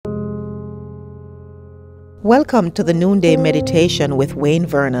Welcome to the Noonday Meditation with Wayne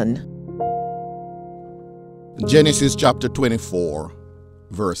Vernon. Genesis chapter 24,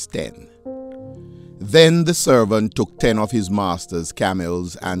 verse 10. Then the servant took 10 of his master's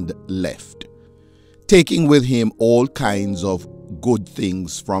camels and left, taking with him all kinds of good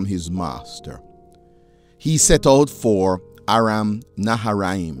things from his master. He set out for Aram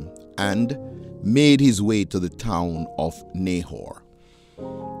Naharaim and made his way to the town of Nahor.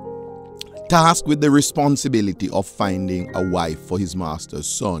 Tasked with the responsibility of finding a wife for his master's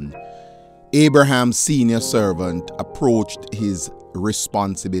son, Abraham's senior servant approached his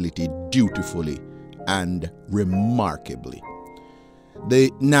responsibility dutifully and remarkably. The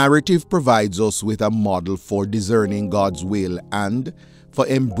narrative provides us with a model for discerning God's will and for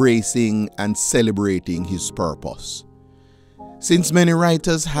embracing and celebrating his purpose. Since many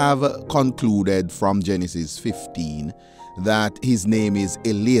writers have concluded from Genesis 15 that his name is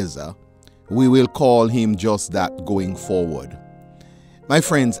Eliezer, we will call him just that going forward. My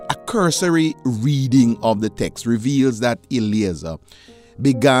friends, a cursory reading of the text reveals that Eliezer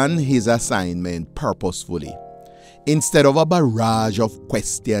began his assignment purposefully. Instead of a barrage of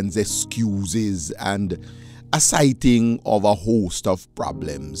questions, excuses, and a citing of a host of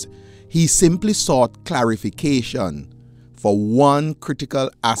problems, he simply sought clarification for one critical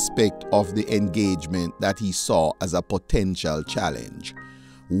aspect of the engagement that he saw as a potential challenge.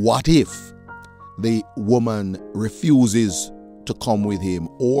 What if the woman refuses to come with him,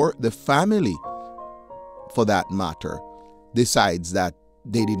 or the family, for that matter, decides that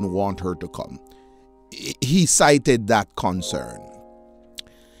they didn't want her to come? He cited that concern.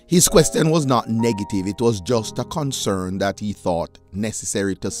 His question was not negative, it was just a concern that he thought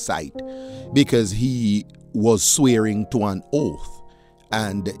necessary to cite because he was swearing to an oath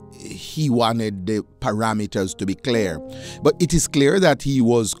and he wanted the parameters to be clear. But it is clear that he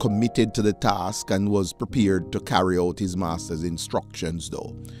was committed to the task and was prepared to carry out his master's instructions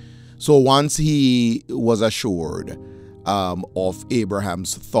though. So once he was assured of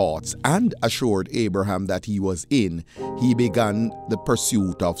Abraham's thoughts and assured Abraham that he was in, he began the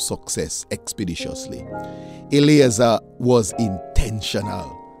pursuit of success expeditiously. Eliezer was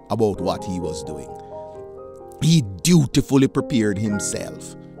intentional about what he was doing. He dutifully prepared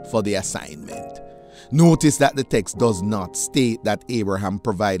himself for the assignment. Notice that the text does not state that Abraham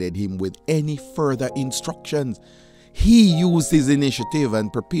provided him with any further instructions. He used his initiative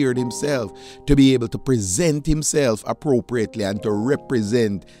and prepared himself to be able to present himself appropriately and to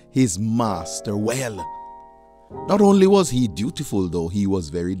represent his master well. Not only was he dutiful though, he was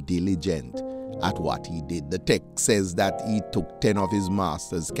very diligent at what he did. The text says that he took 10 of his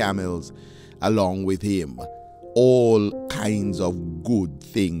master's camels along with him, all kinds of good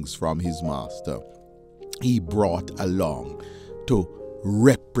things from his master he brought along to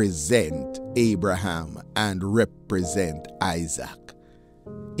represent Abraham and represent Isaac.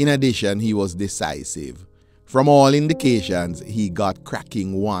 In addition, he was decisive. From all indications, he got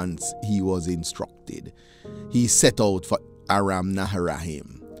cracking once he was instructed. He set out for Aram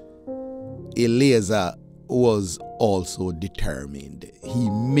Naharaim. Eliezer was also determined. He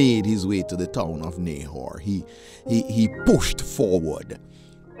made his way to the town of Nahor. He pushed forward.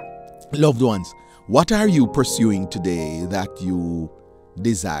 Loved ones, what are you pursuing today that you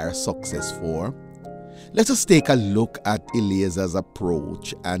desire success for? Let us take a look at Eliezer's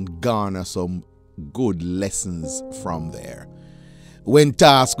approach and garner some good lessons from there. When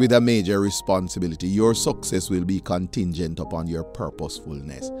tasked with a major responsibility, your success will be contingent upon your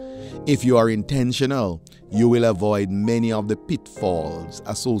purposefulness. If you are intentional, you will avoid many of the pitfalls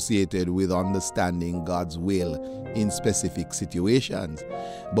associated with understanding God's will in specific situations.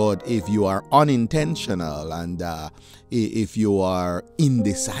 But if you are unintentional and if you are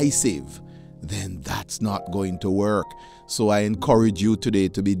indecisive, then that's not going to work. So I encourage you today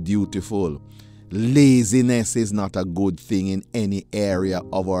to be dutiful. Laziness is not a good thing in any area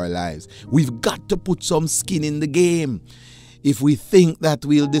of our lives. We've got to put some skin in the game. If we think that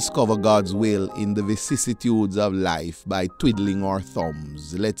we'll discover God's will in the vicissitudes of life by twiddling our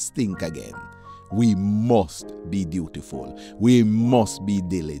thumbs, let's think again. We must be dutiful. We must be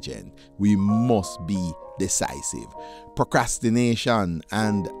diligent. We must be decisive. Procrastination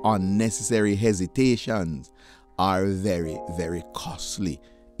and unnecessary hesitations are very, very costly.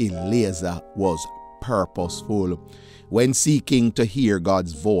 Eliezer was purposeful. When seeking to hear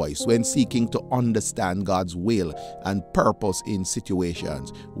God's voice, when seeking to understand God's will and purpose in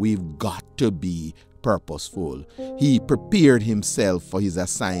situations, we've got to be purposeful. He prepared himself for his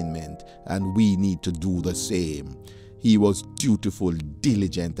assignment, and we need to do the same. He was dutiful,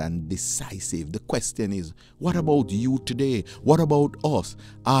 diligent, and decisive. The question is, what about you today? What about us?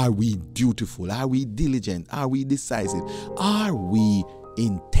 Are we dutiful? Are we diligent? Are we decisive? Are we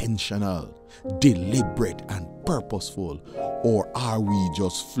intentional, deliberate, and purposeful? Or are we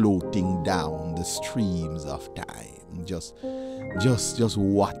just floating down the streams of time? Just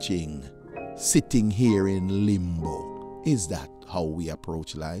watching, sitting here in limbo. Is that how we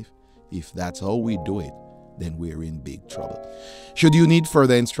approach life? If that's how we do it, then we're in big trouble. Should you need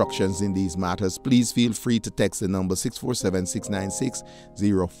further instructions in these matters, please feel free to text the number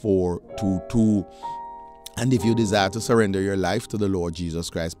 647-696-0422. And if you desire to surrender your life to the Lord Jesus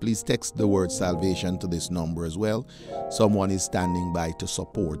Christ, please text the word salvation to this number as well. Someone is standing by to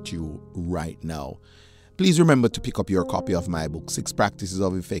support you right now. Please remember to pick up your copy of my book, 6 Practices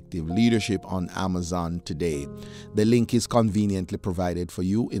of Effective Leadership, on Amazon today. The link is conveniently provided for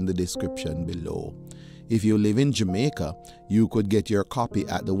you in the description below. If you live in Jamaica, you could get your copy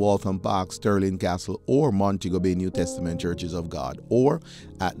at the Waltham Park, Stirling Castle, or Montego Bay New Testament Churches of God, or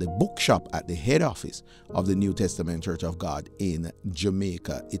at the bookshop at the head office of the New Testament Church of God in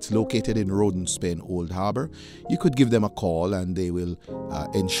Jamaica. It's located in Rodenspen, Old Harbour. You could give them a call and they will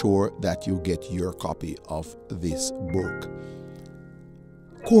ensure that you get your copy of this book.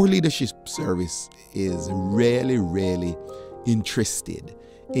 Core Leadership Service is really interested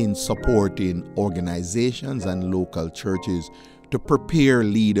in supporting organizations and local churches to prepare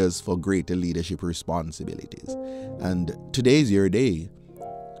leaders for greater leadership responsibilities. And today's your day.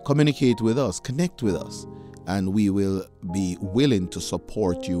 Communicate with us, connect with us, and we will be willing to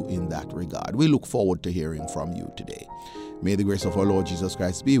support you in that regard. We look forward to hearing from you today. May the grace of our Lord Jesus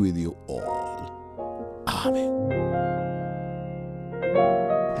Christ be with you all. Amen.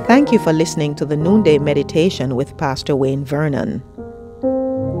 Thank you for listening to the Noonday Meditation with Pastor Wayne Vernon.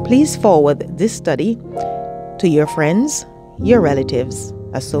 Please forward this study to your friends, your relatives,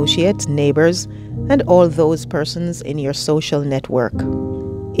 associates, neighbors, and all those persons in your social network.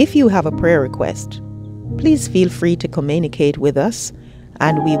 If you have a prayer request, please feel free to communicate with us,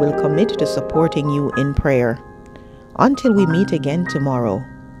 and we will commit to supporting you in prayer. Until we meet again tomorrow,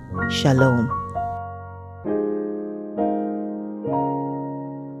 Shalom.